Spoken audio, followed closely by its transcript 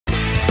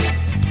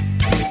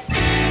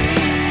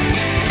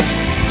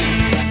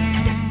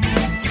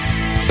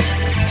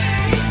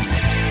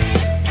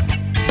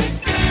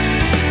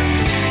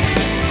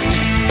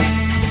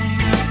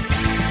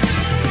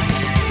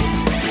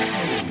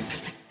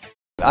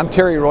I'm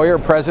Terry Royer,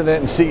 President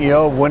and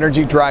CEO of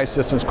Winergy Drive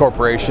Systems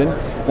Corporation.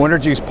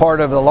 Winergy is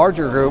part of the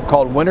larger group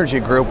called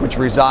Winergy Group, which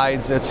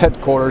resides its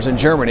headquarters in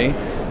Germany,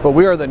 but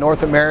we are the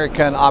North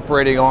American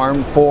operating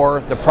arm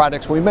for the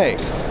products we make.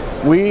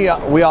 We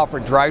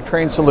offer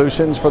drivetrain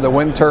solutions for the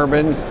wind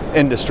turbine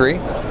industry,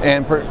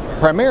 and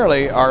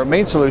primarily our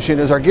main solution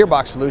is our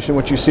gearbox solution,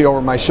 which you see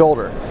over my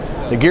shoulder.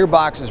 The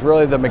gearbox is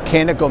really the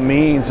mechanical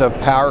means of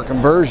power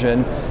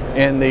conversion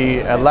in the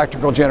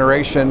electrical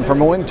generation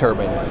from a wind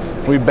turbine.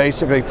 We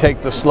basically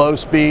take the slow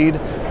speed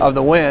of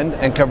the wind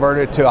and convert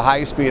it to a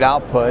high-speed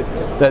output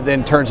that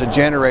then turns a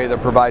generator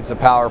that provides the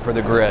power for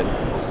the grid.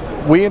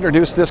 We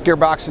introduced this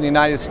gearbox in the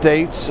United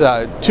States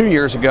 2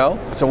 years ago.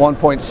 It's a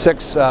 1.6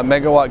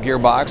 megawatt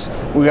gearbox.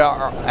 We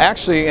are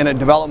actually in a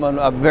development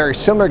of a very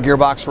similar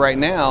gearbox right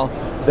now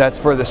that's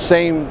for the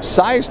same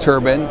size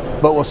turbine,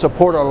 but will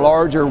support a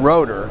larger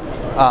rotor.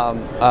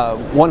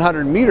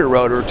 100-meter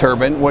rotor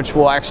turbine, which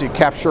will actually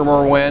capture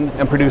more wind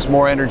and produce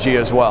more energy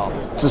as well.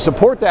 To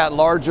support that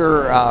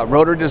larger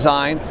rotor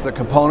design, the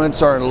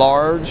components are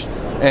enlarged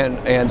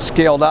and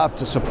scaled up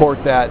to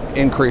support that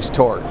increased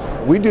torque.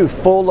 We do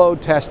full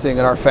load testing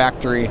at our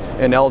factory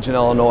in Elgin,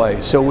 Illinois,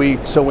 so we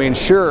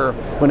ensure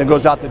when it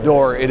goes out the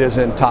door it is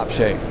in top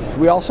shape.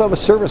 We also have a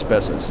service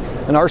business.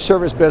 In our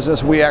service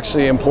business, we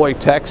actually employ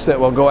techs that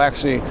will go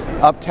actually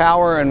up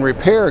tower and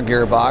repair a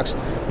gearbox,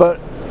 but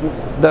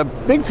the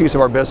big piece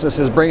of our business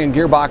is bringing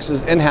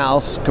gearboxes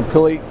in-house,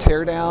 complete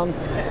tear down,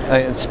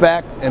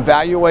 inspect,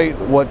 evaluate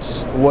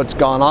what's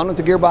gone on with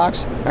the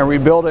gearbox, and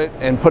rebuild it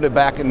and put it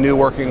back in new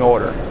working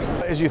order.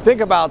 As you think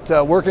about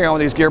working on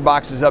these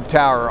gearboxes up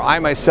tower, I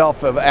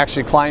myself have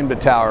actually climbed a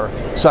tower,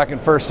 so I can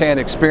firsthand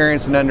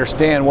experience and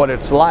understand what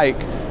it's like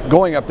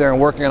going up there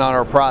and working on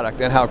our product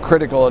and how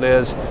critical it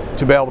is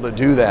to be able to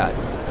do that.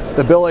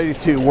 The ability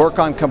to work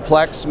on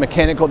complex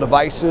mechanical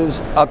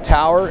devices up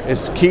tower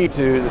is key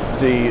to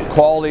the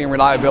quality and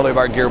reliability of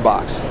our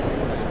gearbox.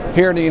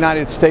 Here in the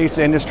United States,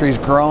 the industry has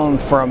grown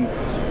from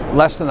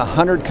less than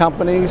 100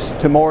 companies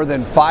to more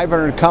than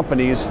 500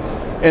 companies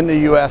in the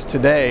U.S.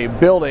 today,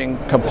 building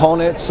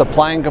components,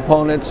 supplying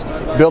components,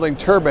 building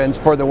turbines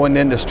for the wind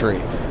industry.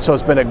 So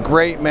it's been a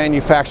great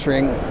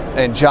manufacturing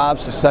and job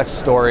success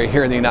story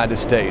here in the United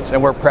States,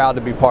 and we're proud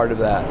to be part of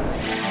that.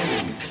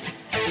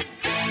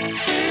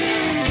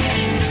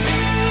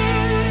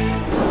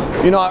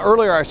 You know,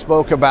 earlier I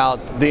spoke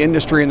about the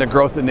industry and the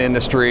growth in the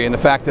industry and the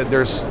fact that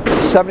there's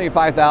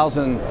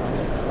 75,000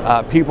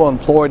 people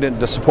employed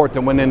to support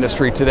the wind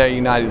industry today in the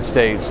United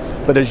States.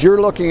 But as you're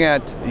looking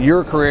at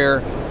your career,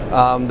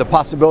 the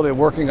possibility of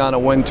working on a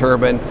wind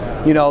turbine,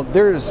 you know,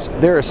 there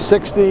are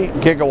 60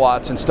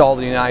 gigawatts installed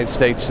in the United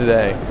States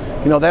today.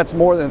 You know, that's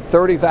more than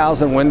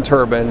 30,000 wind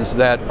turbines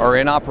that are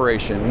in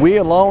operation. We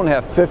alone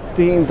have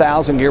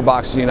 15,000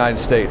 gearboxes in the United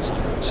States.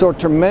 So a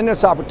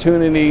tremendous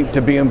opportunity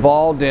to be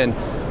involved in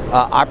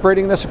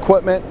operating this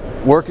equipment,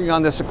 working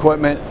on this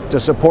equipment to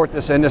support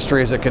this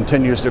industry as it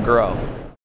continues to grow.